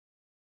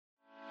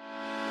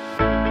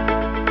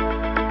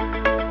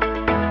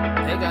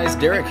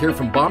guys, Derek here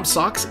from Bomb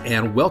Socks,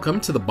 and welcome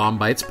to the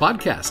BOM-BITES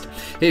podcast.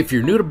 Hey, if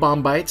you're new to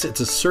BOM-BITES,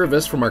 it's a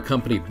service from our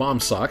company Bomb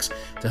Socks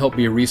to help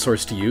be a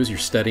resource to use. You're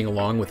studying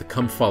along with the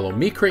Come Follow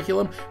Me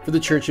curriculum for the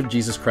Church of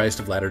Jesus Christ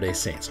of Latter-day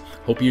Saints.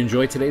 Hope you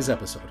enjoy today's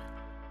episode.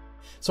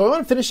 So I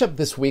want to finish up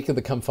this week of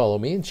the Come Follow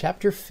Me in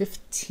chapter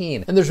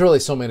 15. And there's really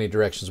so many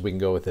directions we can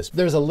go with this.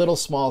 There's a little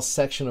small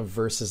section of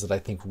verses that I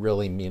think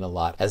really mean a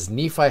lot, as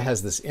Nephi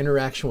has this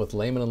interaction with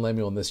Laman and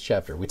Lemuel in this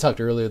chapter. We talked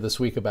earlier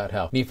this week about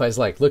how Nephi's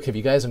like, look, have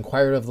you guys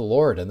inquired of the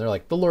Lord? And they're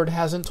like, the Lord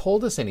hasn't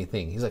told us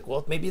anything. He's like,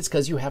 well, maybe it's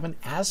because you haven't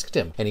asked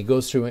him. And he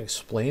goes through and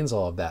explains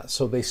all of that.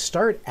 So they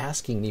start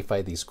asking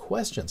Nephi these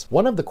questions.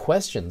 One of the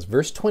questions,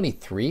 verse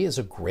 23, is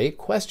a great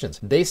question.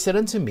 They said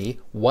unto me,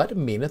 what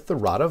meaneth the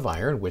rod of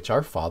iron which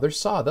our father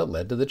saw that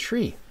led to the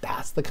tree?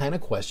 That's the kind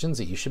of questions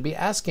that you should be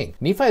asking.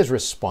 Nephi's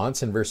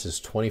response in verses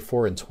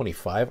 24 and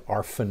 25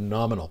 are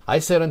phenomenal. I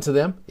said unto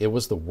them, it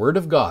was the word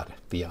of God.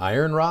 The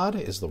iron rod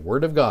is the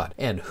word of God.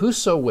 And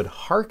whoso would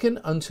hearken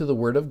unto the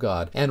word of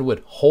God and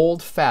would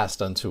hold fast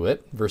unto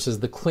it, versus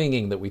the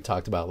clinging that we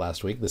talked about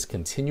last week, this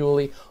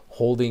continually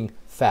holding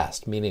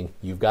fast, meaning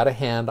you've got a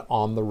hand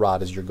on the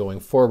rod as you're going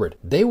forward.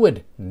 They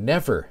would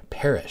never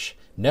perish.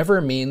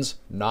 Never means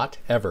not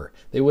ever.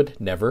 They would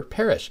never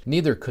perish.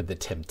 Neither could the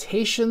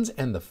temptations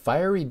and the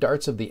fiery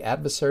darts of the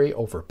adversary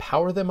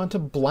overpower them unto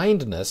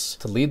blindness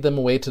to lead them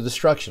away to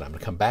destruction. I'm going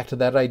to come back to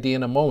that idea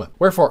in a moment.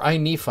 Wherefore I,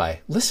 Nephi,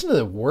 listen to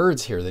the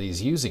words here that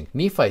he's using.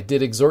 Nephi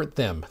did exhort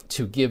them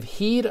to give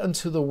heed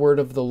unto the word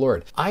of the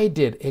Lord. I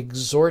did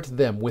exhort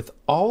them with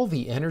all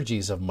the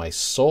energies of my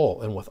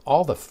soul and with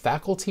all the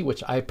faculty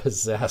which I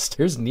possessed.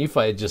 Here's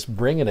Nephi just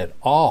bringing it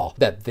all,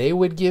 that they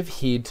would give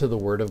heed to the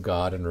word of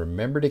God and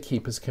remember to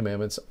keep his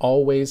commandments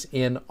always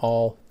in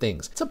all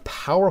things. It's a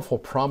powerful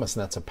promise,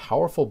 and that's a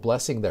powerful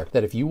blessing there,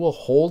 that if you will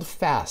hold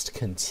fast,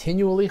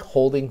 continually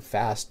holding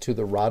fast to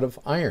the rod of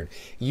iron,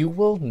 you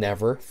will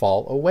never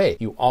fall away.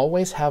 You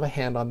always have a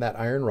hand on that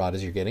iron rod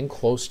as you're getting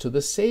close to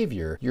the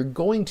Savior. You're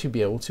going to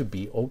be able to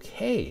be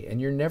okay,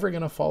 and you're never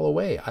going to fall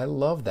away. I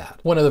love that.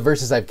 One of the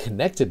verses I've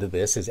connected to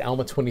this is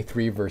Alma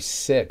 23 verse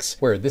 6,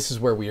 where this is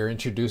where we are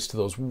introduced to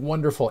those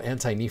wonderful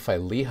anti-Nephi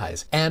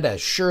Lehis. And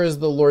as sure as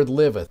the Lord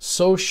liveth,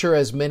 so sure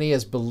as many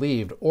as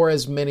believed, or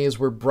as many as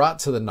were brought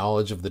to the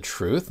knowledge of the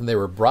truth. And they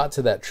were brought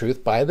to that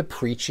truth by the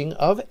preaching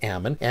of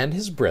Ammon and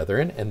his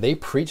brethren, and they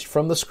preached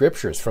from the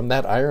scriptures, from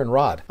that iron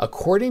rod,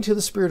 according to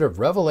the spirit of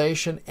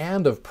revelation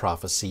and of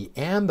prophecy,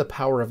 and the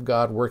power of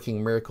God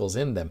working miracles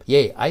in them.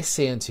 Yea, I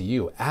say unto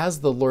you,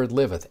 as the Lord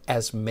liveth,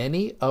 as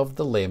many of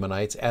the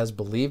Lamanites as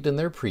believed in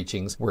their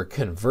preachings were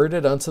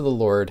converted unto the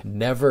Lord,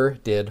 never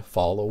did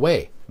fall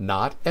away.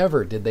 Not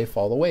ever did they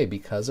fall away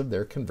because of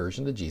their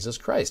conversion to Jesus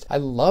Christ. I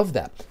love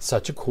that.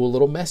 Such a cool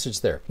little message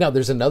there. Now,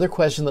 there's another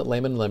question that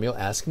Laman and Lemuel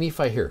ask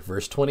Nephi here.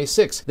 Verse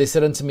 26. They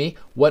said unto me,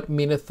 what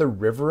meaneth the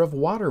river of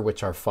water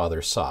which our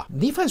father saw?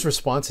 Nephi's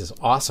response is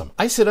awesome.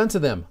 I said unto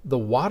them, the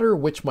water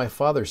which my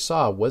father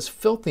saw was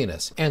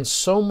filthiness, and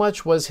so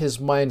much was his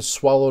mind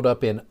swallowed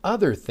up in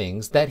other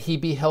things that he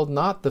beheld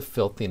not the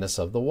filthiness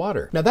of the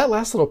water. Now, that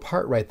last little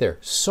part right there,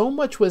 so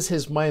much was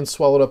his mind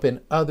swallowed up in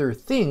other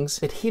things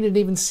that he didn't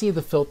even see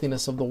the filthiness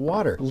of the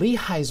water.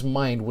 Lehi's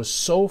mind was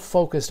so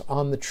focused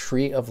on the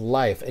tree of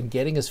life and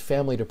getting his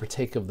family to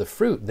partake of the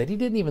fruit that he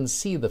didn't even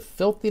see the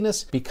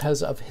filthiness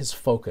because of his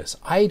focus.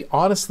 I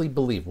honestly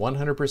believe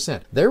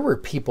 100% there were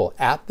people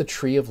at the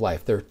tree of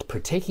life, they're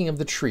partaking of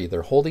the tree,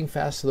 they're holding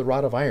fast to the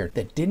rod of iron,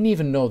 that didn't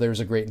even know there was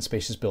a great and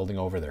spacious building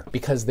over there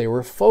because they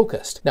were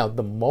focused. Now,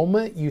 the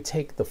moment you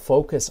take the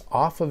focus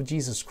off of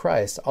Jesus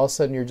Christ, all of a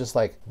sudden you're just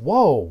like,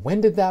 whoa, when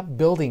did that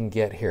building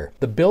get here?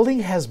 The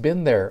building has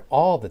been there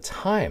all the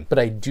time, but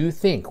I do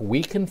think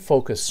we can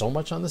focus so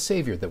much on the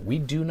Savior that we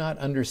do not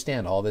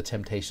understand all the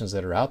temptations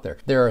that are out there.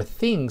 There are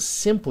things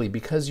simply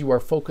because you are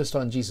focused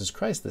on Jesus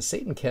Christ that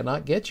Satan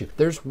cannot get you.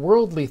 There's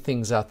worldly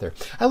things out there.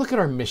 I look at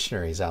our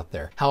missionaries out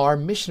there, how our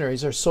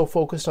missionaries are so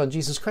focused on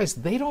Jesus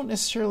Christ. They don't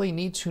necessarily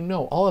need to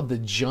know all of the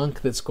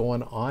junk that's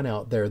going on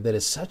out there that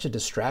is such a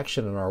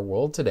distraction in our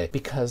world today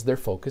because they're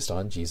focused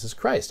on Jesus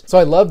Christ. So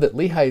I love that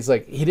Lehi is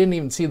like, he didn't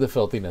even see the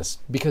filthiness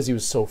because he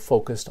was so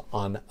focused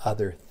on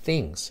other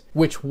things,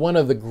 which one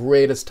of the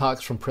greatest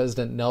talks from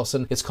President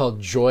Nelson, it's called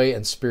Joy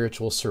and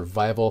Spiritual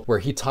Survival, where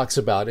he talks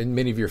about, and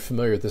many of you are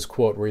familiar with this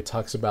quote, where he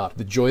talks about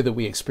the joy that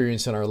we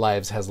experience in our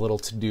lives has little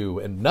to do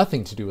and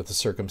nothing to do with the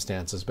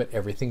circumstances, but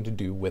everything to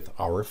do with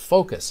our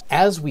focus.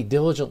 As we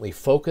diligently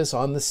focus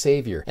on the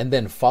Savior and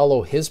then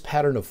follow his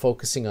pattern of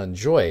focusing on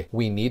joy,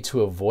 we need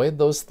to avoid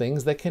those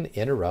things that can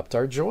interrupt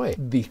our joy.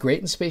 The great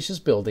and spacious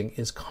building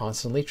is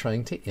constantly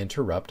trying to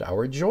interrupt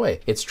our joy.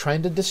 It's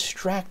trying to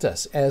distract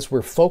us as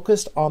we're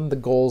focused on the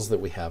goals that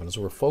we have, and as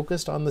we're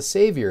focused on the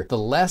Savior, the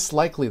less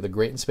likely the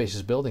great and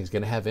spacious building is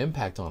going to have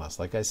impact on us.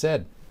 Like I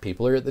said,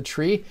 people are at the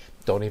tree,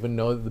 don't even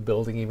know that the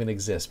building even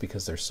exists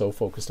because they're so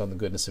focused on the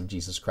goodness of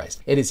Jesus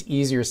Christ. It is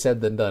easier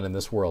said than done in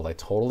this world. I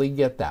totally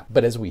get that.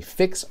 But as we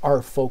fix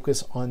our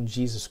focus on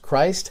Jesus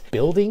Christ,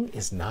 building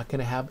is not going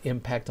to have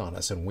impact on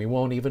us, and we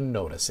won't even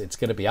notice. It's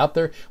going to be out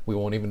there. We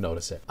won't even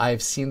notice it.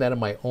 I've seen that in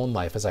my own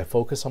life as I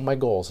focus on my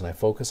goals and I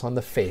focus on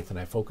the faith and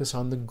I focus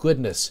on the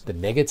goodness. The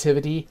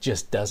negativity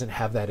just doesn't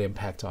have that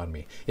impact on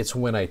me. It's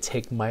when I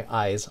take my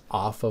eyes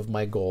off of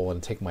my goal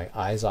and take my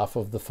eyes off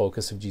of the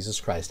focus of Jesus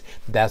Christ,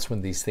 that's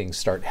when these things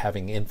start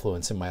having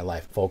influence in my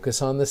life.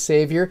 Focus on the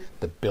Savior,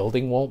 the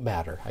building won't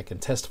matter. I can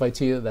testify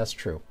to you that that's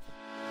true.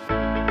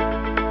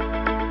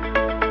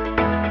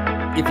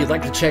 If you'd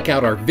like to check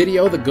out our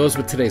video that goes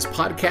with today's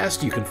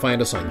podcast, you can find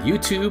us on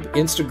YouTube,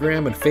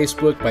 Instagram, and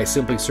Facebook by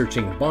simply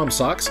searching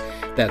BOM-SOCKS.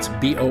 That's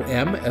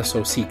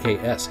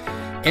BOMSOCKS.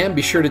 And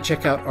be sure to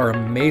check out our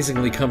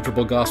amazingly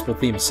comfortable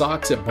gospel-themed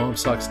socks at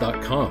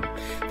BOMSOCKS.com.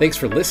 Thanks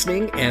for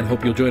listening, and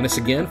hope you'll join us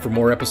again for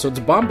more episodes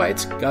of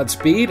BOM-BITES.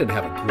 Godspeed, and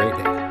have a great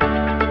day.